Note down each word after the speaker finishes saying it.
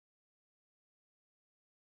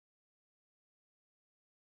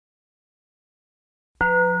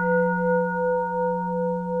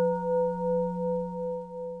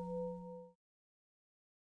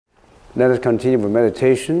Let us continue with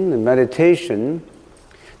meditation. In meditation,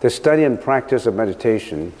 the study and practice of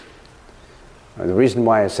meditation, the reason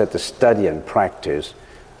why I said the study and practice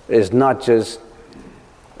is not just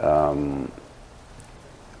the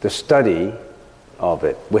study of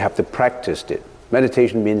it. We have to practice it.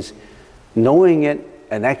 Meditation means knowing it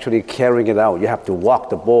and actually carrying it out. You have to walk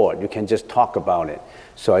the board. You can't just talk about it.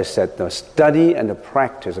 So I said the study and the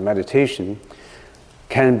practice of meditation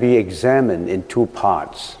can be examined in two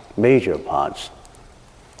parts, major parts.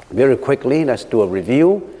 Very quickly, let's do a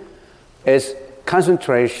review. It's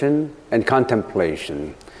concentration and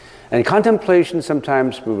contemplation. And contemplation,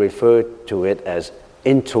 sometimes we refer to it as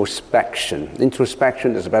introspection.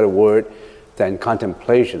 Introspection is a better word than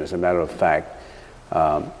contemplation, as a matter of fact.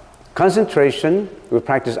 Concentration, we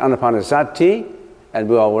practice Anapanasati, and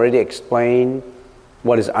we already explained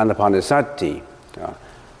what is Anapanasati.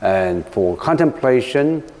 And for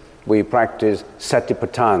contemplation, we practice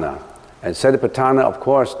Satipatthana. And Satipatthana, of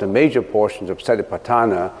course, the major portions of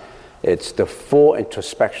Satipatthana, it's the four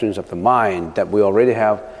introspections of the mind that we already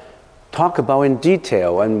have talked about in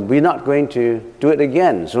detail, and we're not going to do it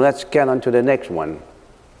again. So let's get on to the next one.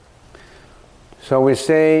 So we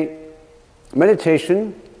say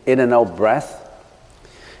meditation, in and out breath,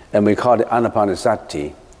 and we call it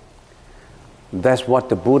Anapanasati. That's what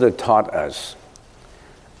the Buddha taught us.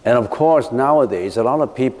 And of course, nowadays, a lot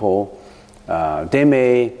of people, they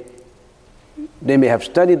may have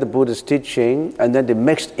studied the Buddha's teaching, and then they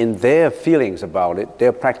mixed in their feelings about it,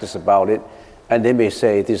 their practice about it, and they may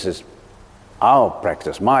say, this is our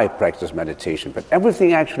practice, my practice meditation. But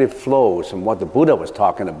everything actually flows from what the Buddha was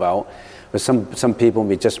talking about. But some people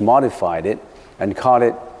may just modified it and call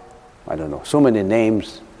it, I don't know, so many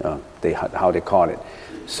names, how they call it.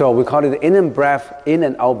 So we call it in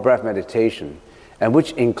and out breath meditation, and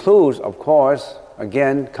which includes, of course,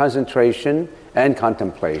 again, concentration and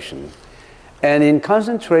contemplation. And in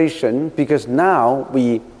concentration, because now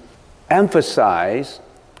we emphasize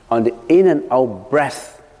on the in and out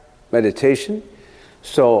breath meditation,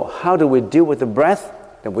 so how do we deal with the breath?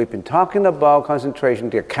 That we've been talking about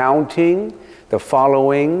concentration, the counting, the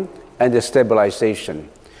following, and the stabilization.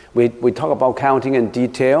 We talk about counting in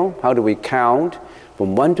detail. How do we count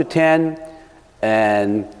from 1 to 10?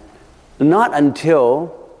 And not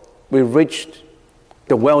until we reached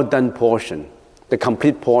the well done portion, the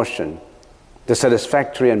complete portion, the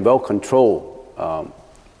satisfactory and well-controlled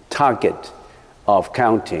target of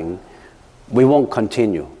counting, we won't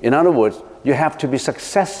continue. In other words, you have to be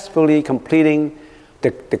successfully completing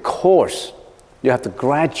the course. You have to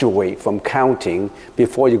graduate from counting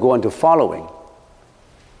before you go into following.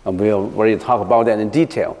 And we'll already talk about that in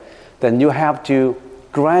detail. Then you have to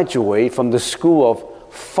graduate from the school of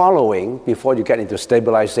following before you get into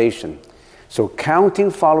stabilization. So counting,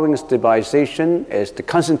 following, and stabilization is the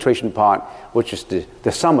concentration part, which is the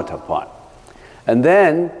samatha part. And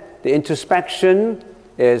then the introspection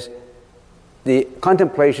is, the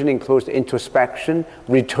contemplation includes the introspection,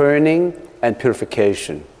 returning, and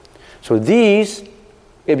purification. So these,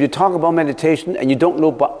 if you talk about meditation and you don't know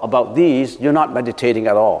about these, you're not meditating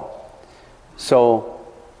at all. So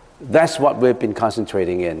that's what we've been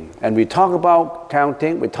concentrating in. And we talk about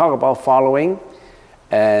counting, we talk about following,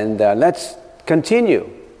 and let's continue.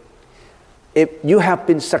 If you have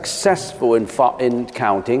been successful in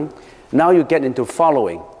counting, now you get into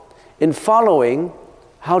following. In following,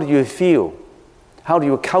 how do you feel? How do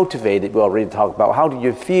you cultivate it? We already talked about. How do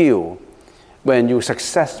you feel when you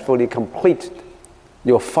successfully complete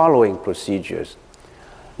your following procedures?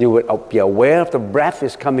 You will be aware of the breath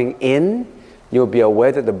is coming in. You'll be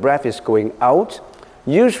aware that the breath is going out.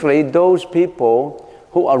 Usually those people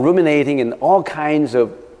who are ruminating in all kinds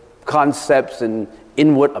of concepts and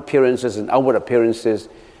inward appearances and outward appearances,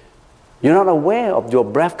 you're not aware of your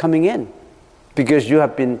breath coming in because you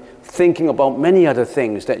have been thinking about many other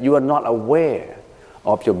things that you are not aware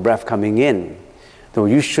of your breath coming in. So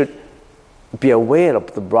you should be aware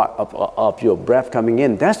of your breath coming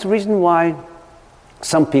in. That's the reason why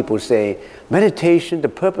some people say meditation, the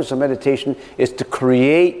purpose of meditation is to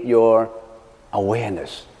create your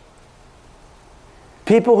awareness.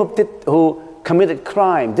 People who committed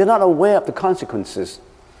crime, they're not aware of the consequences.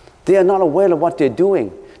 They are not aware of what they're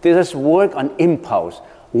doing. They just work on impulse,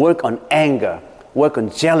 work on anger, work on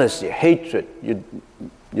jealousy, hatred, you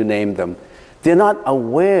name them. They're not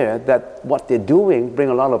aware that what they're doing bring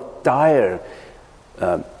a lot of dire,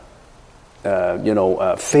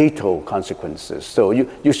 fatal consequences. So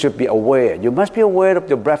you should be aware. You must be aware of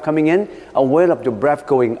your breath coming in, aware of your breath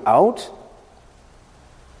going out.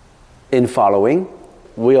 In following,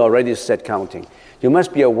 we already said counting. You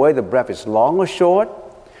must be aware the breath is long or short.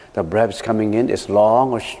 The breath is coming in is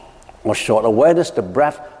long or short awareness, the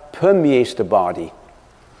breath permeates the body.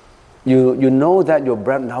 You know that your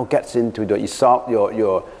breath now gets into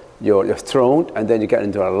your throat, and then you get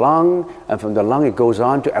into the lung, and from the lung it goes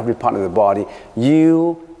on to every part of the body.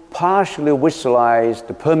 You partially visualize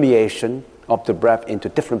the permeation of the breath into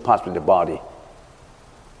different parts of the body.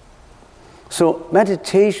 So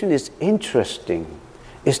meditation is interesting,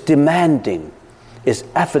 it's demanding, it's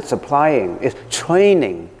effort supplying, it's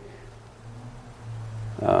training.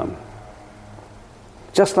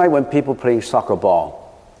 Just like when people play soccer ball,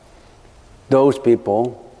 those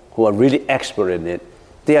people who are really expert in it,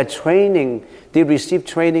 they are training, they receive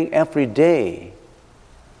training every day.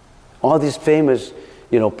 All these famous,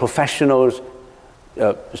 professionals,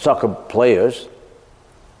 soccer players,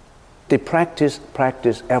 they practice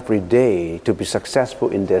every day to be successful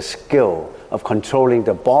in their skill of controlling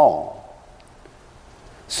the ball.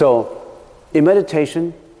 So in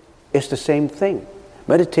meditation, it's the same thing.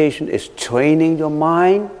 Meditation is training your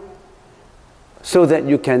mind so that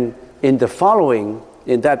you can, in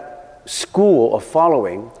that school of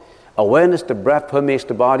following, awareness, the breath permeates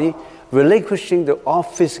the body, relinquishing all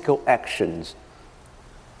physical actions.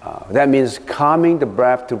 That means calming the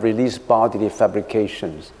breath to release bodily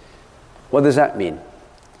fabrications. What does that mean?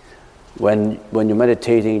 When you're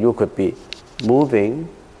meditating, you could be moving,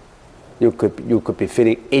 you could be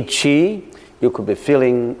feeling itchy, you could be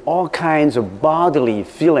feeling all kinds of bodily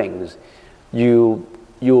feelings.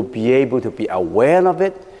 You'll be able to be aware of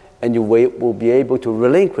it, and you will be able to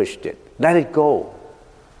relinquish it, let it go.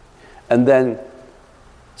 And then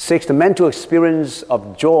 6, the mental experience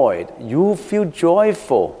of joy. You feel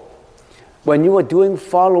joyful. When you are doing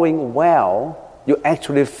following well, you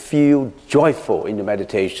actually feel joyful in your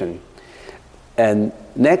meditation. And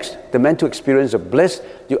next, the mental experience of bliss.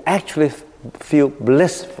 You actually feel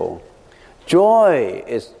blissful. Joy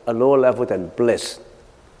is a lower level than bliss.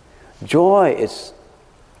 Joy is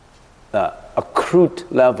a crude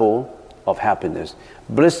level of happiness.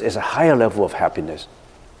 Bliss is a higher level of happiness.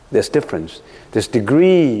 There's difference. There's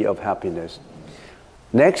degree of happiness.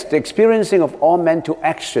 Next, the experiencing of all mental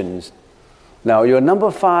actions. Now, your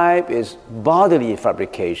number 5 is bodily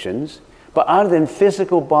fabrications, but other than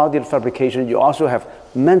physical bodily fabrication, you also have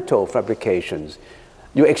mental fabrications.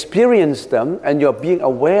 You experience them and you're being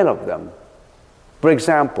aware of them. For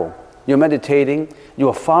example, you're meditating,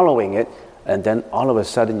 you're following it, and then all of a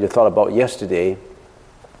sudden you thought about yesterday,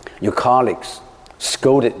 your colleagues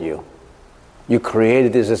scolded you. You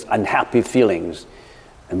created these unhappy feelings.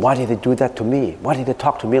 And why did they do that to me? Why did they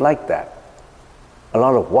talk to me like that? A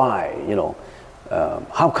lot of why,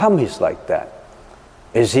 how come he's like that?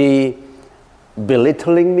 Is he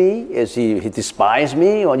belittling me? Is he despise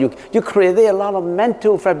me? Or you create a lot of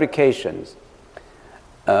mental fabrications.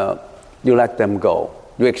 You let them go.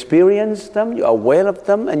 You experience them, you're aware of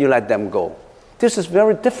them, and you let them go. This is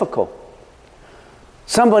very difficult.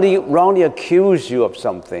 Somebody wrongly accused you of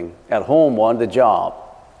something at home or on the job.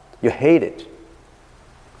 You hate it.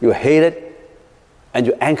 You hate it, and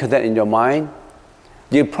you anchor that in your mind.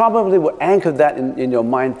 You probably will anchor that in your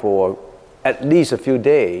mind for at least a few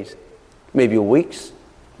days, maybe weeks,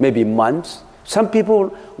 maybe months. Some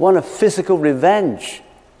people want a physical revenge.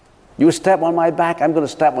 You step on my back, I'm going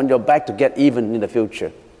to step on your back to get even in the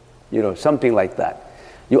future. Something like that.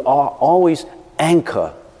 You always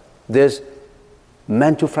anchor this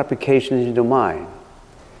mental fabrication in your mind.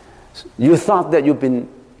 You thought that you've been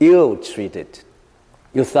ill-treated.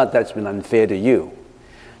 You thought that's been unfair to you.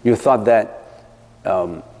 You thought that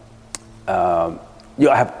you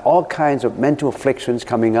have all kinds of mental afflictions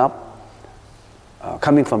coming up,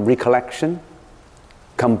 coming from recollection,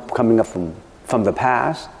 coming up from the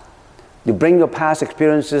past. You bring your past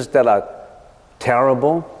experiences that are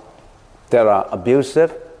terrible, that are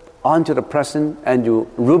abusive, onto the present, and you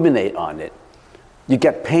ruminate on it. You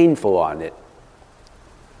get painful on it.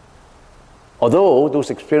 Although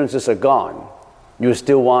those experiences are gone, you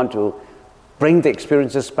still want to bring the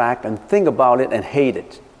experiences back and think about it and hate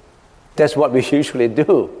it. That's what we usually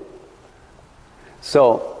do.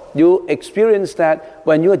 So you experience that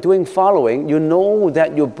when you are doing following, you know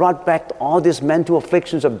that you brought back all these mental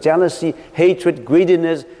afflictions of jealousy, hatred,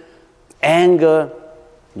 greediness, anger,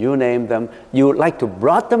 you name them. You like to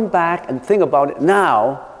brought them back and think about it.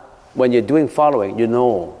 Now, when you're doing following,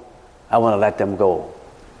 I want to let them go.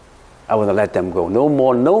 I want to let them go. No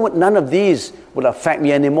more, none of these will affect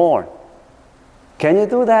me anymore. Can you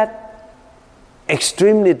do that?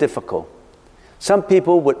 Extremely difficult. Some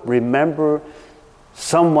people would remember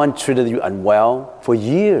someone treated you unwell for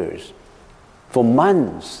years, for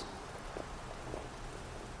months.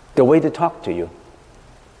 The way they talk to you.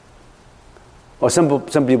 Or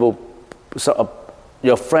some people sort of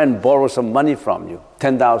your friend borrows some money from you,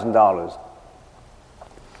 $10,000.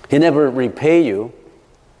 He never repay you,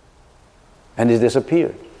 and he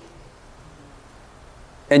disappeared.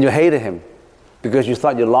 And you hated him because you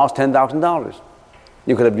thought you lost $10,000.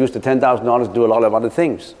 You could have used the $10,000 to do a lot of other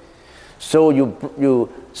things. So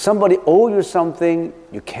somebody owe you something,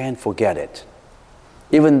 you can't forget it.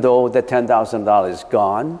 Even though that $10,000 is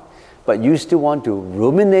gone, but you still want to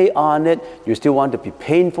ruminate on it, you still want to be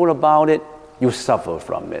painful about it, you suffer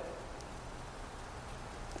from it.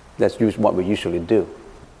 That's what we usually do.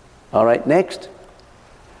 All right, next.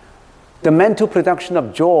 The mental production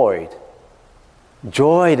of joy.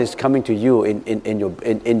 Joy is coming to you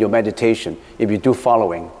in your meditation if you do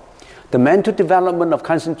following. The mental development of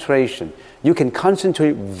concentration. You can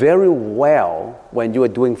concentrate very well when you are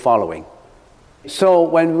doing following. So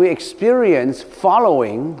when we experience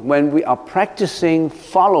following, when we are practicing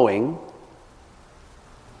following,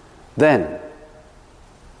 then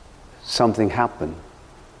something happened.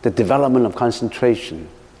 The development of concentration.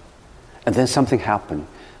 And then something happened.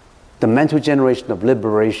 The mental generation of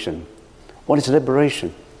liberation. What is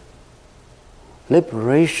liberation?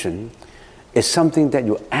 Liberation is something that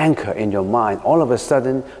you anchor in your mind. All of a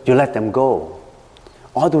sudden, you let them go.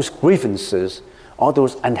 All those grievances, all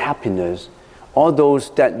those unhappiness, all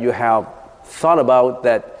those that you have thought about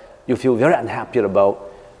that you feel very unhappy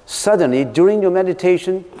about, suddenly, during your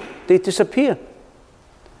meditation, they disappear.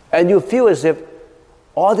 And you feel as if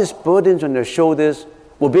all these burdens on your shoulders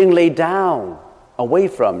were being laid down away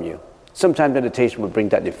from you. Sometimes meditation will bring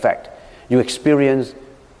that effect. You experience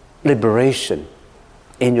liberation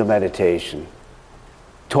in your meditation.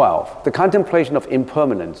 12, the contemplation of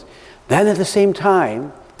impermanence. Then at the same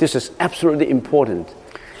time, this is absolutely important.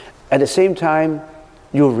 At the same time,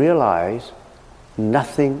 you realize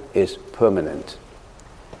nothing is permanent.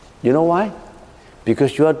 You know why?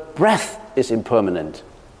 Because your breath is impermanent.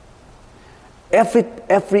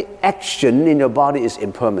 Every action in your body is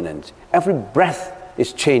impermanent. Every breath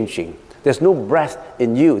is changing. There's no breath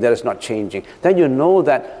in you that is not changing. Then you know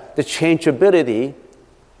that the changeability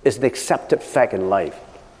is an accepted fact in life.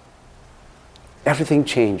 Everything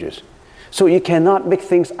changes. So you cannot make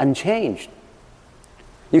things unchanged.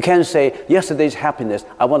 You can't say, yesterday's happiness,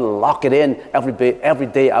 I want to lock it in every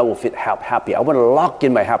day I will feel happy. I want to lock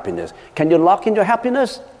in my happiness. Can you lock in your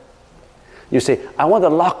happiness? You say, I want to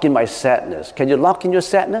lock in my sadness. Can you lock in your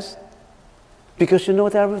sadness? Because you know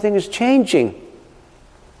that everything is changing.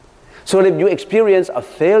 So if you experience a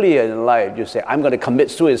failure in life, you say, I'm going to commit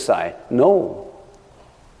suicide. No,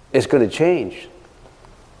 it's going to change.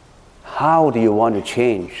 How do you want to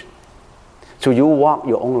change? So you walk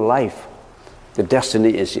your own life. The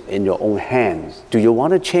destiny is in your own hands. Do you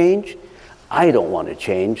want to change? I don't want to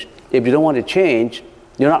change. If you don't want to change,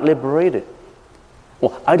 you're not liberated.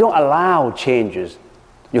 Well, I don't allow changes.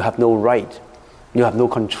 You have no right. You have no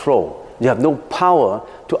control. You have no power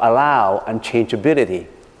to allow unchangeability.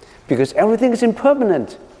 Because everything is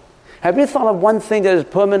impermanent. Have you thought of one thing that is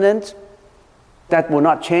permanent that will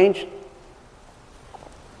not change?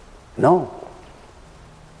 No.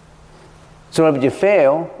 So if you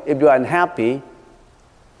fail, if you're unhappy,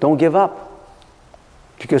 don't give up.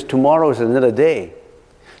 Because tomorrow is another day.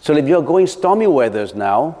 So if you're going stormy weathers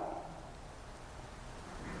now,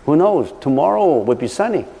 who knows? Tomorrow will be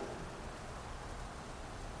sunny.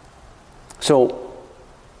 So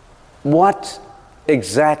what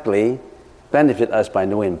exactly benefit us by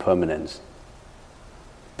knowing impermanence?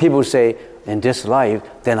 People say, in this life,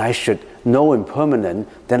 then I should know impermanent,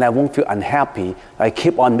 then I won't feel unhappy. I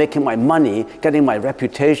keep on making my money, getting my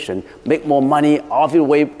reputation, make more money, every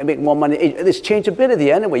way make more money. It's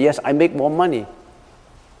changeability anyway. Yes, I make more money.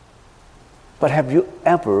 But have you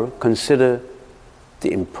ever considered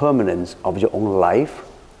the impermanence of your own life?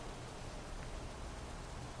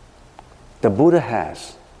 The Buddha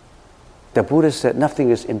has. The Buddha said nothing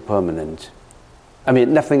is impermanent.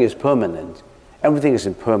 Nothing is permanent. Everything is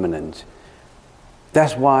impermanent.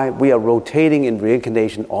 That's why we are rotating in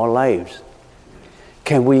reincarnation all lives.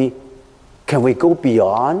 Can we go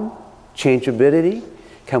beyond changeability?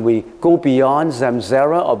 Can we go beyond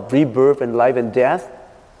samsara of rebirth and life and death?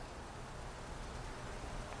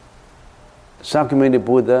 Shakyamuni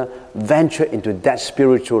Buddha ventured into that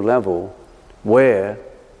spiritual level where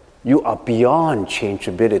you are beyond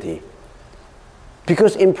changeability.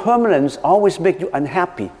 Because impermanence always makes you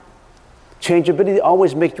unhappy. Changeability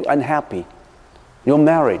always makes you unhappy. Your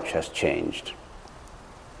marriage has changed.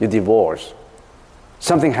 You divorce.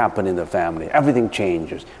 Something happened in the family. Everything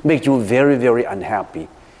changes. Makes you very, very unhappy.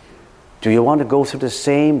 Do you want to go through the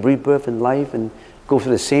same rebirth in life and go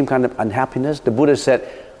through the same kind of unhappiness? The Buddha said,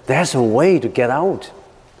 there's a way to get out.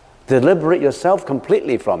 Liberate yourself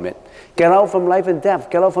completely from it. Get out from life and death.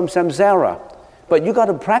 Get out from samsara. But you got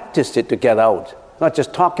to practice it to get out, not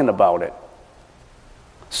just talking about it.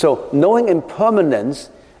 So knowing impermanence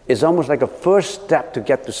is almost like a first step to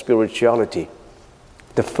get to spirituality,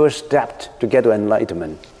 the first step to get to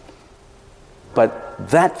enlightenment. But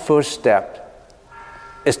that first step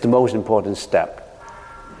is the most important step.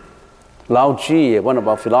 Lao Tzu, one of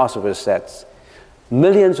our philosophers, says,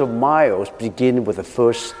 millions of miles begin with the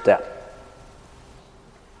first step.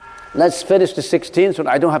 Let's finish the 16th so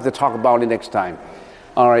I don't have to talk about it next time.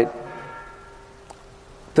 All right.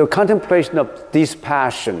 The contemplation of this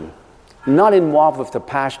passion, not involved with the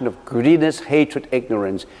passion of greediness, hatred,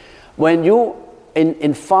 ignorance. When you,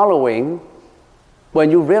 in following, when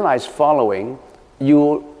you realize following,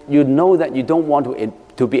 you know that you don't want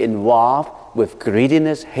to be involved with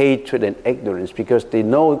greediness, hatred, and ignorance because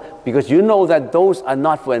you know that those are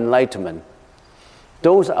not for enlightenment.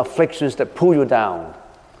 Those are afflictions that pull you down.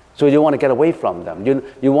 So you want to get away from them.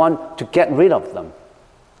 You want to get rid of them.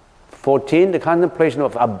 14, the contemplation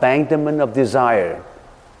of abandonment of desire.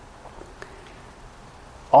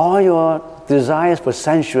 All your desires for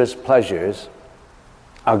sensuous pleasures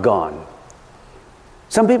are gone.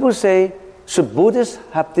 Some people say, should Buddhists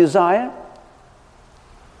have desire?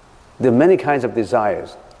 There are many kinds of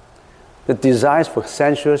desires. The desires for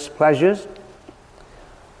sensuous pleasures,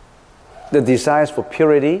 the desires for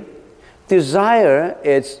purity. Desire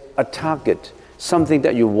is a target, something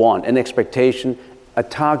that you want, an expectation, a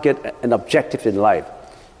target, an objective in life.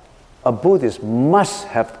 A Buddhist must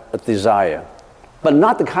have a desire, but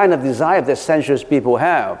not the kind of desire that sensuous people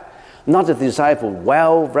have. Not the desire for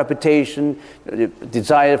wealth, reputation,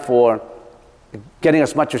 desire for getting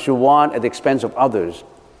as much as you want at the expense of others.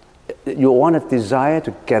 You want a desire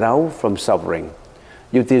to get out from suffering.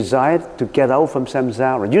 You desire to get out from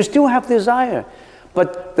samsara. You still have desire,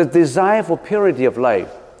 but the desire for purity of life,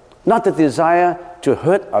 not the desire to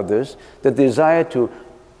hurt others, the desire to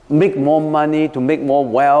make more money, to make more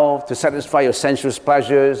wealth, to satisfy your sensuous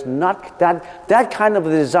pleasures, not that kind of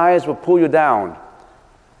desires will pull you down.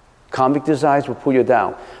 Karmic desires will pull you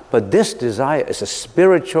down. But this desire is a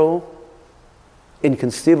spiritual,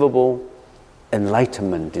 inconceivable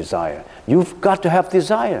enlightenment desire. You've got to have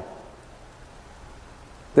desire.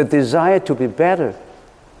 The desire to be better.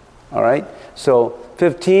 All right? So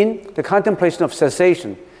 15, the contemplation of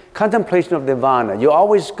cessation. Contemplation of nirvana. You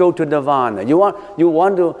always go to nirvana. You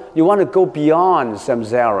want to go beyond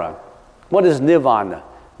samsara. What is nirvana?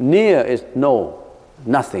 Nir is no,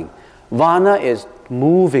 nothing. Vana is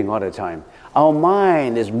moving all the time. Our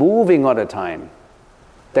mind is moving all the time.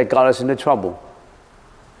 That got us into trouble.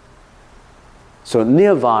 So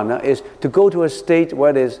nirvana is to go to a state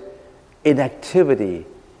where there's inactivity,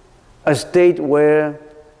 a state where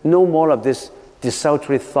no more of this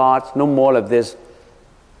desultory thoughts, no more of this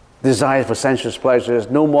desire for sensuous pleasures,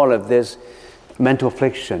 no more of this mental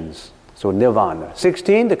afflictions. So nirvana.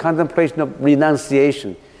 16, the contemplation of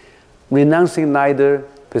renunciation. Renouncing neither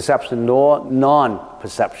perception nor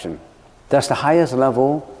non-perception. That's the highest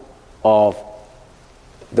level of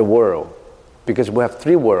the world. Because we have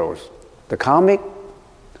three worlds. The karmic,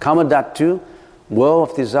 kama dhatu, world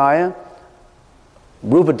of desire.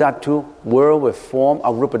 Rupa dhatu, world with form.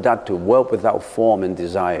 Arupa dhatu, world without form and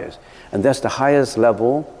desires. And that's the highest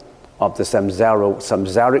level of the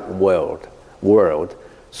samsaric world.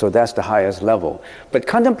 So that's the highest level. But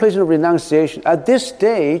contemplation of renunciation, at this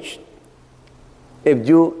stage, if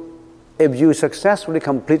you successfully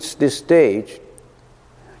complete this stage,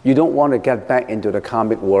 you don't want to get back into the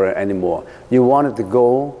karmic world anymore. You wanted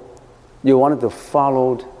to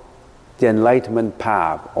follow the enlightenment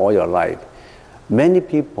path all your life. Many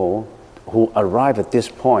people who arrive at this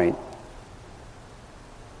point,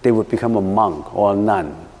 they would become a monk or a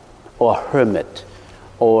nun or a hermit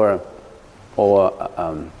or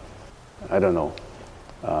I don't know,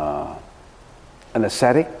 an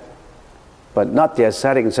ascetic, but not the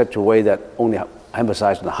ascetic in such a way that only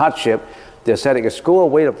emphasizes the hardship. The ascetic is a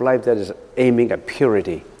way of life that is aiming at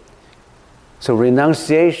purity. So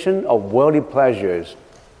renunciation of worldly pleasures.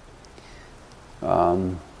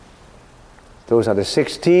 Those are the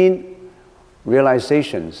 16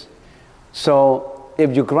 realizations. So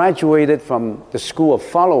if you graduated from the school of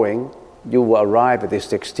following, you will arrive at the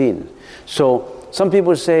 16. So some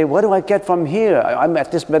people say, what do I get from here? I'm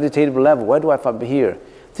at this meditative level. What do I from here?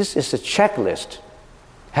 This is a checklist.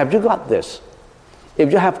 Have you got this?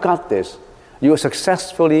 If you have got this, you are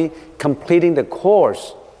successfully completing the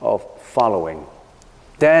course of following.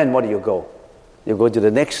 Then what do you go? You go to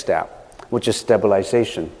the next step, which is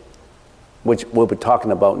stabilization, which we'll be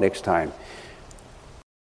talking about next time.